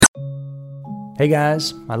Hey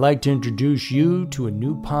guys, I'd like to introduce you to a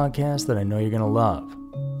new podcast that I know you're going to love.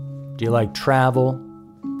 Do you like travel?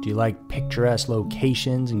 Do you like picturesque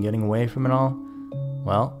locations and getting away from it all?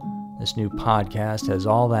 Well, this new podcast has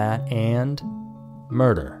all that and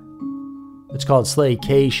murder. It's called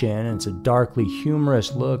Slaycation, and it's a darkly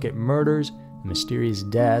humorous look at murders and mysterious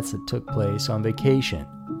deaths that took place on vacation.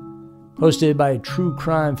 Hosted by a true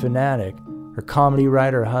crime fanatic, her comedy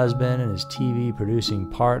writer husband, and his TV producing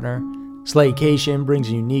partner, Slaycation brings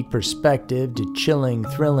a unique perspective to chilling,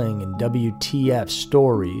 thrilling, and WTF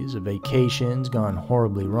stories of vacations gone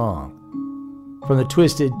horribly wrong. From the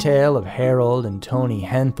twisted tale of Harold and Toni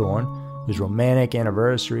Henthorn, whose romantic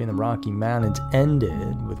anniversary in the Rocky Mountains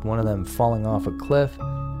ended with one of them falling off a cliff,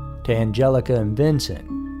 to Angelica and Vincent,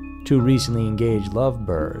 two recently engaged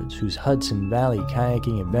lovebirds whose Hudson Valley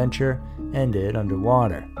kayaking adventure ended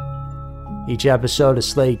underwater. Each episode of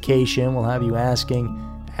Slaycation will have you asking,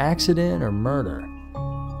 accident or murder?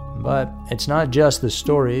 But it's not just the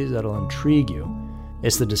stories that'll intrigue you.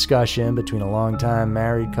 It's the discussion between a longtime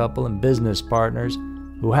married couple and business partners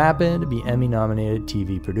who happen to be Emmy-nominated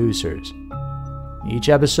TV producers. Each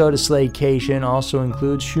episode of Slaycation also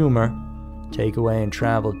includes humor, takeaway and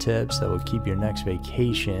travel tips that will keep your next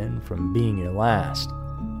vacation from being your last.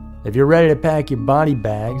 If you're ready to pack your body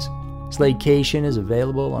bags, Slaycation is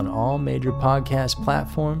available on all major podcast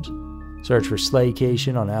platforms. Search for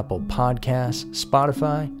Slaycation on Apple Podcasts,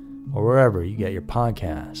 Spotify, or wherever you get your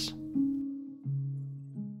podcasts.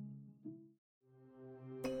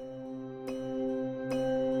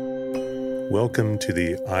 Welcome to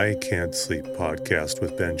the I Can't Sleep podcast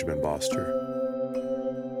with Benjamin Boster.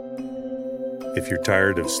 If you're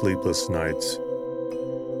tired of sleepless nights,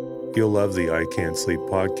 you'll love the I Can't Sleep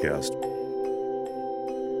podcast.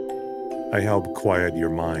 I help quiet your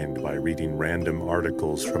mind by reading random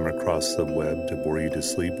articles from across the web to bore you to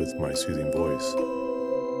sleep with my soothing voice.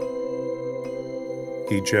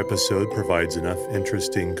 Each episode provides enough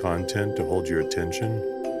interesting content to hold your attention,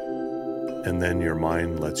 and then your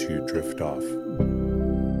mind lets you drift off.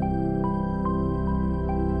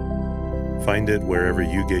 Find it wherever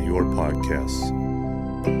you get your podcasts.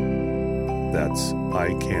 That's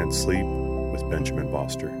I Can't Sleep with Benjamin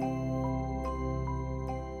Boster.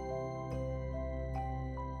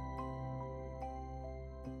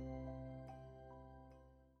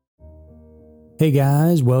 Hey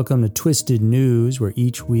guys, welcome to Twisted News, where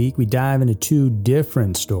each week we dive into two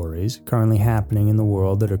different stories currently happening in the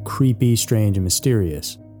world that are creepy, strange, and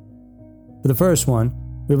mysterious. For the first one,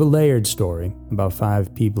 we have a layered story about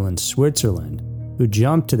 5 people in Switzerland who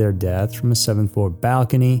jumped to their death from a 7th-floor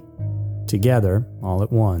balcony, together, all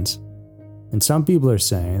at once. And some people are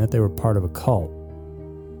saying that they were part of a cult.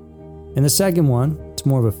 In the second one, it's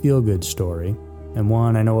more of a feel-good story, and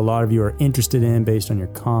one I know a lot of you are interested in based on your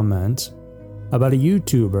comments, about a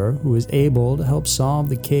YouTuber who was able to help solve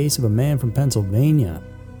the case of a man from Pennsylvania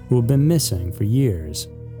who had been missing for years.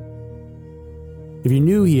 If you're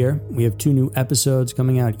new here, we have 2 new episodes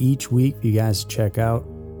coming out each week for you guys to check out.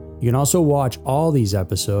 You can also watch all these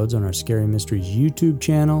episodes on our Scary Mysteries YouTube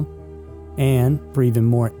channel. And for even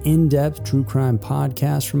more in-depth true crime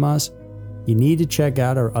podcasts from us, you need to check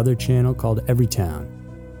out our other channel called Everytown.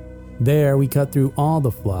 There, we cut through all the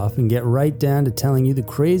fluff and get right down to telling you the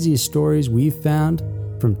craziest stories we've found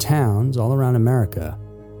from towns all around America.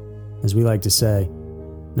 As we like to say,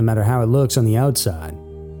 no matter how it looks on the outside,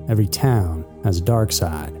 every town has a dark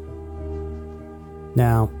side.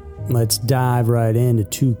 Now, let's dive right into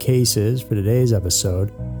 2 cases for today's episode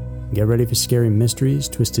and get ready for Scary Mysteries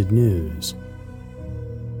Twisted News.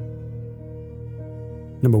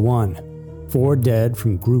 Number 1. 4 dead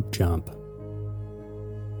from group jump.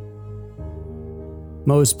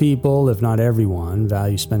 Most people, if not everyone,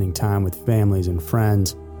 value spending time with families and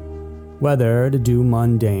friends, whether to do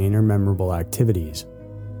mundane or memorable activities.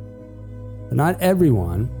 But not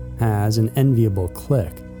everyone has an enviable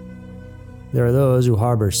clique. There are those who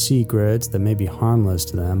harbor secrets that may be harmless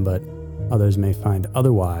to them, but others may find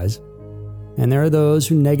otherwise. And there are those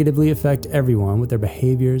who negatively affect everyone with their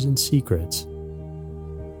behaviors and secrets.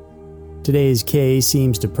 Today's case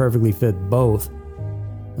seems to perfectly fit both.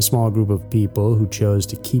 A small group of people who chose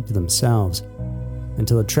to keep to themselves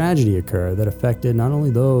until a tragedy occurred that affected not only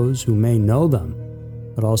those who may know them,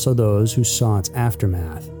 but also those who saw its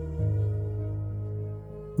aftermath.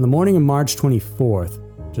 On the morning of March 24th,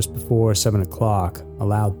 just before 7 o'clock, a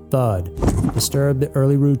loud thud disturbed the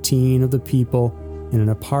early routine of the people in an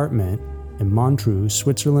apartment in Montreux,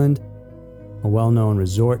 Switzerland, a well-known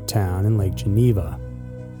resort town in Lake Geneva.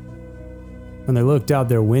 When they looked out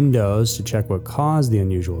their windows to check what caused the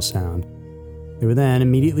unusual sound, they were then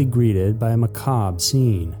immediately greeted by a macabre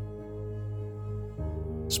scene.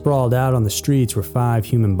 Sprawled out on the streets were 5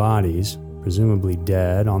 human bodies, presumably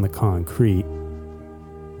dead, on the concrete.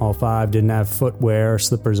 All 5 didn't have footwear or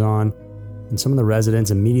slippers on, and some of the residents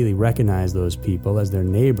immediately recognized those people as their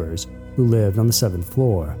neighbors who lived on the 7th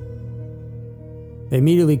floor. They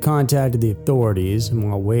immediately contacted the authorities, and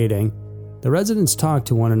while waiting, the residents talked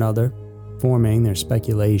to one another, forming their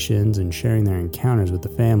speculations and sharing their encounters with the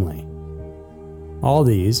family. All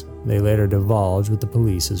these they later divulged with the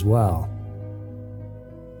police as well.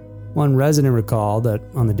 One resident recalled that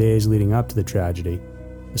on the days leading up to the tragedy,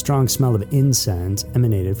 a strong smell of incense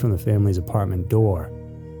emanated from the family's apartment door.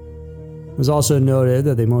 It was also noted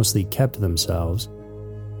that they mostly kept to themselves,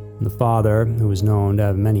 and the father, who was known to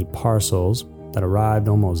have many parcels that arrived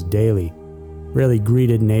almost daily, rarely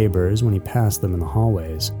greeted neighbors when he passed them in the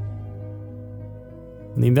hallways.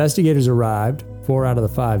 When the investigators arrived, 4 out of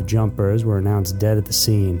the 5 jumpers were announced dead at the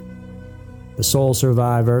scene. The sole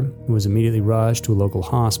survivor, who was immediately rushed to a local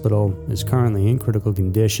hospital, is currently in critical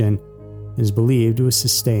condition and is believed to have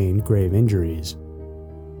sustained grave injuries.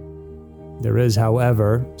 There is,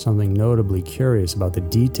 however, something notably curious about the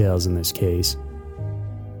details in this case.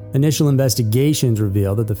 Initial investigations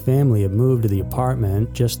revealed that the family had moved to the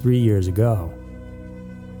apartment just 3 years ago.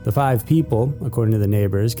 The 5 people, according to the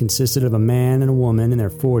neighbors, consisted of a man and a woman in their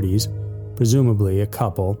 40s, presumably a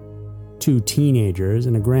couple, 2 teenagers,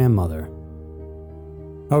 and a grandmother.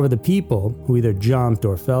 However, the people who either jumped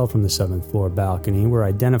or fell from the 7th floor balcony were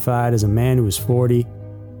identified as a man who was 40,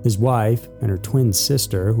 his wife, and her twin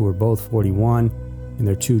sister, who were both 41, and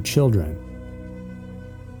their 2 children.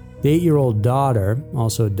 The 8-year-old daughter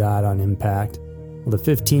also died on impact, while the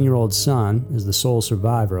 15-year-old son is the sole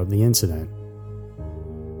survivor of the incident.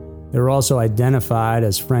 They were also identified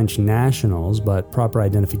as French nationals, but proper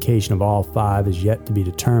identification of all 5 is yet to be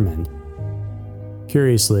determined.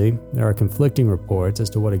 Curiously, there are conflicting reports as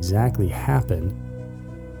to what exactly happened.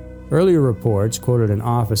 Earlier reports quoted an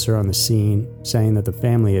officer on the scene saying that the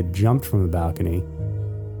family had jumped from the balcony.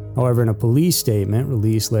 However, in a police statement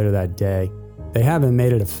released later that day, they haven't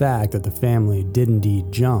made it a fact that the family did indeed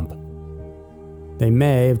jump. They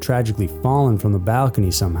may have tragically fallen from the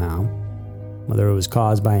balcony somehow. Whether it was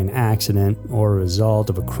caused by an accident or a result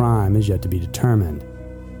of a crime is yet to be determined.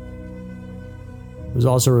 It was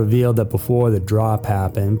also revealed that before the drop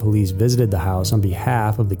happened, police visited the house on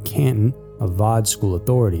behalf of the Canton of Vaud school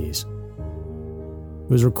authorities. It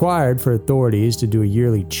was required for authorities to do a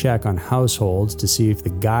yearly check on households to see if the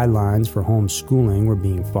guidelines for homeschooling were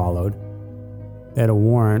being followed. They had a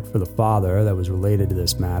warrant for the father that was related to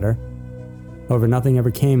this matter. However, nothing ever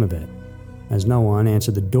came of it, as no one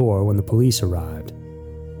answered the door when the police arrived.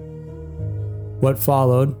 What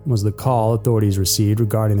followed was the call authorities received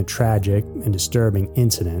regarding the tragic and disturbing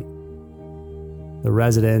incident. The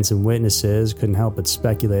residents and witnesses couldn't help but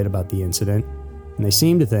speculate about the incident, and they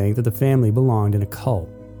seemed to think that the family belonged in a cult.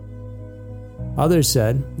 Others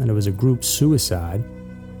said that it was a group suicide,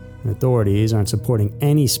 and authorities aren't supporting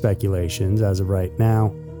any speculations as of right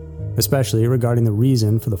now, especially regarding the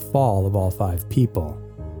reason for the fall of all 5 people.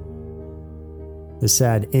 The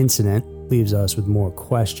sad incident leaves us with more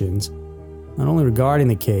questions, not only regarding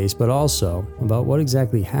the case, but also about what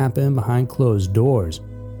exactly happened behind closed doors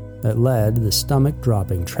that led to the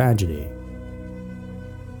stomach-dropping tragedy.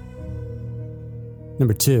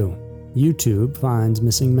 Number 2. YouTube finds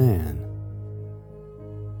missing man.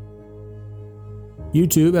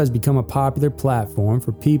 YouTube has become a popular platform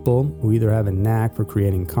for people who either have a knack for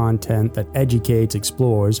creating content that educates,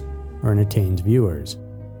 explores, or entertains viewers.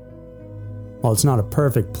 While it's not a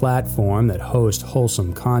perfect platform that hosts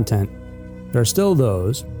wholesome content, there are still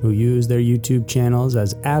those who use their YouTube channels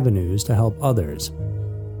as avenues to help others.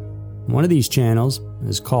 One of these channels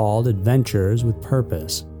is called Adventures with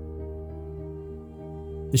Purpose.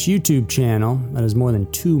 This YouTube channel that has more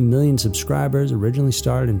than 2 million subscribers originally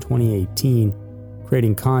started in 2018,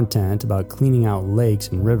 creating content about cleaning out lakes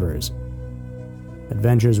and rivers.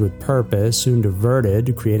 Adventures with Purpose soon diverted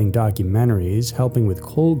to creating documentaries helping with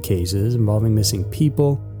cold cases involving missing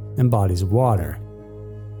people and bodies of water.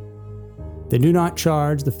 They do not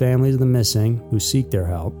charge the families of the missing who seek their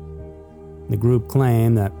help. The group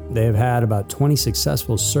claim that they have had about 20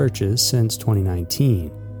 successful searches since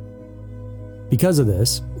 2019. Because of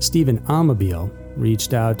this, Stephen Amabile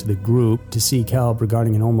reached out to the group to seek help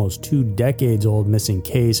regarding an almost 2 decades old missing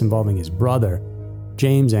case involving his brother,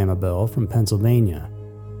 James Amabile from Pennsylvania.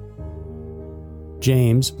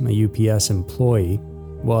 James, a UPS employee,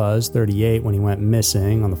 was 38 when he went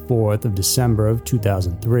missing on the 4th of December of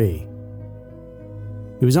 2003.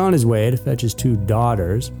 He was on his way to fetch his 2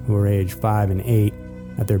 daughters, who were aged 5 and 8,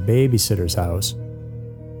 at their babysitter's house.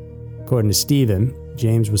 According to Stephen,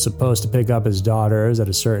 James was supposed to pick up his daughters at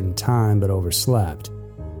a certain time but overslept.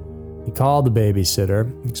 He called the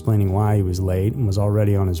babysitter, explaining why he was late and was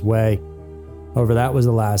already on his way. However, that was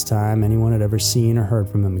the last time anyone had ever seen or heard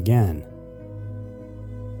from him again.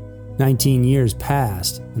 19 years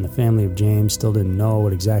passed, and the family of James still didn't know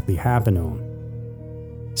what exactly happened to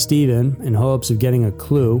him. Stephen, in hopes of getting a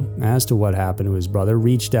clue as to what happened to his brother,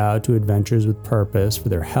 reached out to Adventures with Purpose for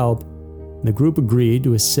their help. The group agreed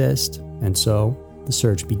to assist, and so the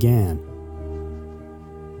search began.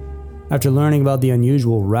 After learning about the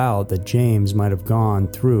unusual route that James might have gone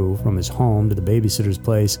through from his home to the babysitter's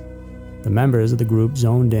place, the members of the group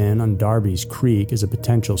zoned in on Darby's Creek as a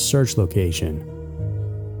potential search location.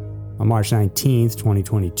 On March 19,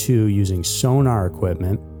 2022, using sonar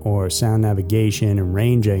equipment, or sound navigation and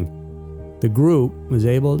ranging, the group was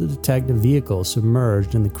able to detect a vehicle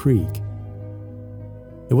submerged in the creek.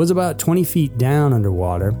 It was about 20 feet down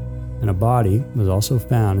underwater, and a body was also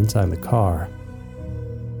found inside the car.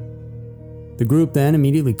 The group then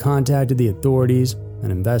immediately contacted the authorities,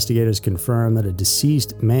 and investigators confirmed that a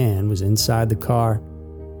deceased man was inside the car.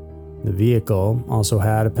 The vehicle also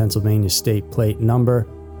had a Pennsylvania state plate number,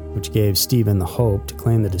 which gave Stephen the hope to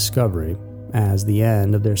claim the discovery as the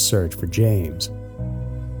end of their search for James.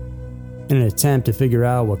 In an attempt to figure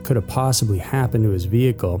out what could have possibly happened to his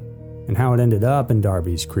vehicle and how it ended up in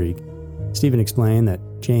Darby's Creek, Stephen explained that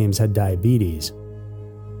James had diabetes.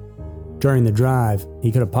 During the drive,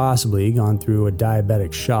 he could have possibly gone through a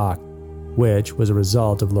diabetic shock, which was a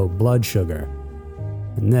result of low blood sugar.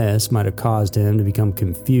 And this might have caused him to become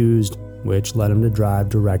confused, which led him to drive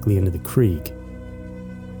directly into the creek.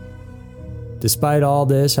 Despite all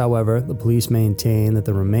this, however, the police maintain that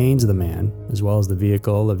the remains of the man, as well as the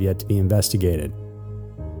vehicle, have yet to be investigated.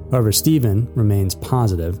 However, Stephen remains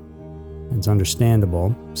positive. It's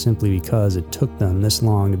understandable, simply because it took them this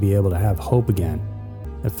long to be able to have hope again.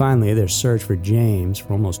 That finally, their search for James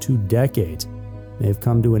for almost 2 decades may have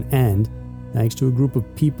come to an end thanks to a group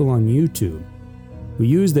of people on YouTube who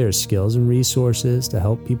use their skills and resources to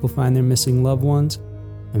help people find their missing loved ones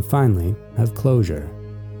and finally have closure.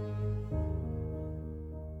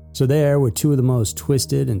 So there were 2 of the most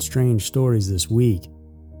twisted and strange stories this week.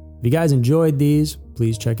 If you guys enjoyed these,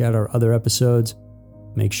 please check out our other episodes.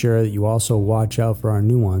 Make sure that you also watch out for our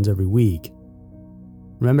new ones every week.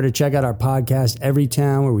 Remember to check out our podcast, Every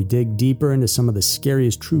Town, where we dig deeper into some of the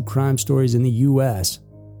scariest true crime stories in the U.S.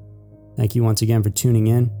 Thank you once again for tuning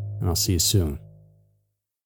in, and I'll see you soon.